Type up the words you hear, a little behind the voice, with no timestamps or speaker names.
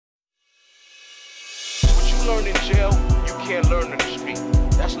learn in jail, you can't learn in the street.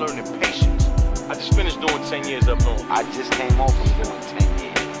 That's learning patience. I just finished doing 10 years up north. I just came home from doing 10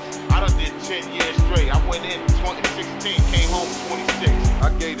 years. I done did 10 years straight. I went in 2016, came home 26. I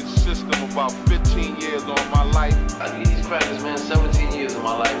gave the system about 15 years on my life. I give these crackers, man, 17 years of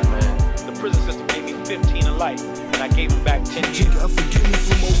my life, man. The prison system gave me 15 in life, and I gave him back 10 years. God forgive me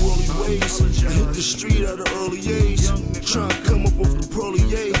for my worldly ways. I hit the street at an early age, trying to come up off the pearly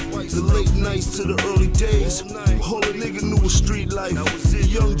A. The late nights to the early days. All a nigga knew was street life. The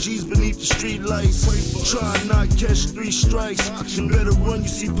young G's beneath the street lights, trying not catch 3 strikes. You better run, you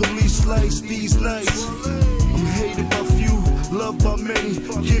see police lights these nights. I'm hated by few, loved by many.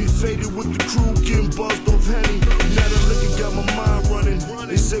 Getting faded with the crew, getting buzzed off Henny. Now the liquor got my mind running.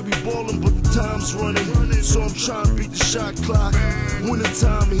 They say we ballin', but the time's running. So I'm trying to beat the shot clock. Winter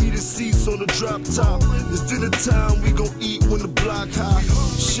time, heated seats on the drop top. It's dinner time, we gon' eat when the block hot.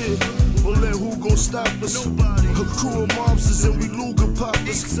 Shit, well then who gon' stop us? A crew of mobsters and we Luger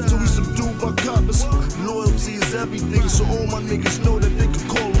poppers. Till we subdued by coppers. Loyalty is everything, so all my niggas know that they can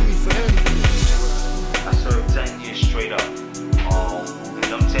call on me for anything. I served 10 years straight up. In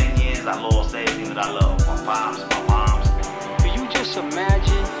them 10 years, I lost everything that I love. My pops, my moms. Can you just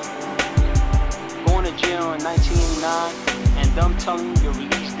imagine going to jail in 1989 and them telling you your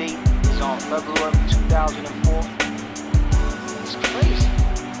release date is on February 2004? It's crazy.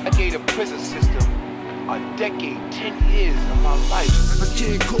 I gave the prison system a decade, 10 years of my life. I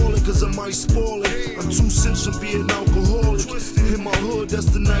can't call it cause I might spoil it. I'm 2 cents from being alcoholic. In my hood, that's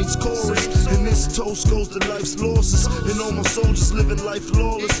the night's chorus. And this toast goes to life's losses. And all my soldiers living life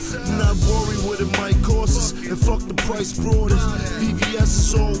lawless. Not worried what it might cost us. And fuck the price brought it. VVS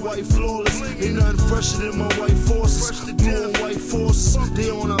is all white flawless. Ain't nothing fresher than my white forces. Blue white forces, they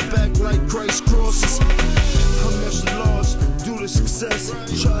on our back like Christ crosses. I'm extra large, due to success.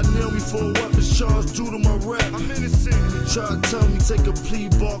 Try to nail me for a weapons charge due to my rap. Try to tell me take a plea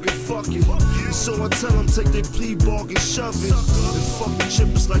bargain, fuck it. And so I tell them take their plea bargain, shove it. And fucking chip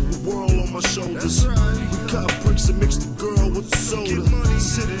is like the world on my shoulders. We cop bricks and mix the girl with the soda.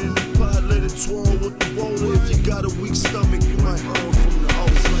 Sit it in the pot, let it twirl with the roller. If you got a weak stomach, you might earn from the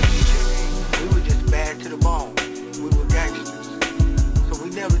ocean. We were just bad to the bone. We were gangsters. So we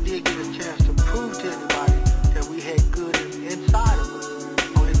never did get a chance to prove to anybody that we had good inside of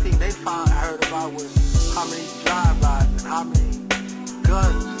us. Only thing they heard about was how many drive-bys and how many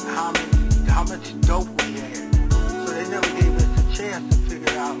guns and how much dope we had. So they never gave us a chance to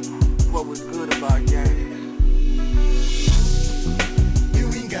figure out what was good about gangs. You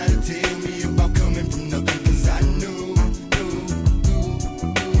ain't gotta tell me about coming from nothing, cause I know.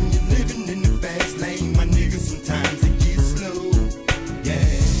 When you're living in the fast lane, my nigga, sometimes it gets slow. Yeah.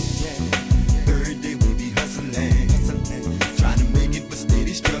 Every day we be hustling, trying to make it but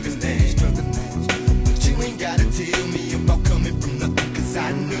steady struggling. But you ain't gotta tell me about coming from nothing, cause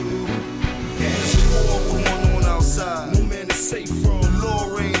I know. There's a war going on outside. No man is safe from. The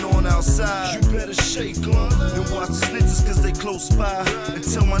law ain't on outside. You better shake on and watch the snitches cause they close by. And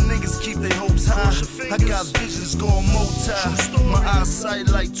tell my niggas keep their hopes high. I got visions going multi. My eyesight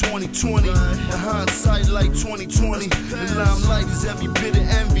like 2020. The hindsight like 2020. The limelight is every bit of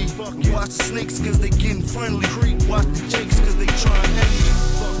envy. Watch the snakes cause they getting friendly. Watch the jakes cause they trying envy.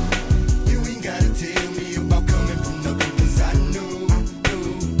 You ain't gotta tell me about coming from nothing, cause I know.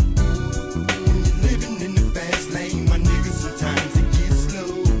 When you're living in the fast lane, my nigga, sometimes it gets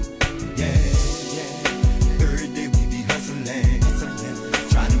slow. Yeah. Every day we be hustling,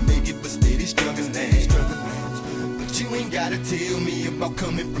 trying to make it but steady struggling. But you ain't gotta tell me about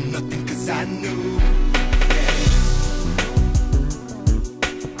coming from nothing, cause I know.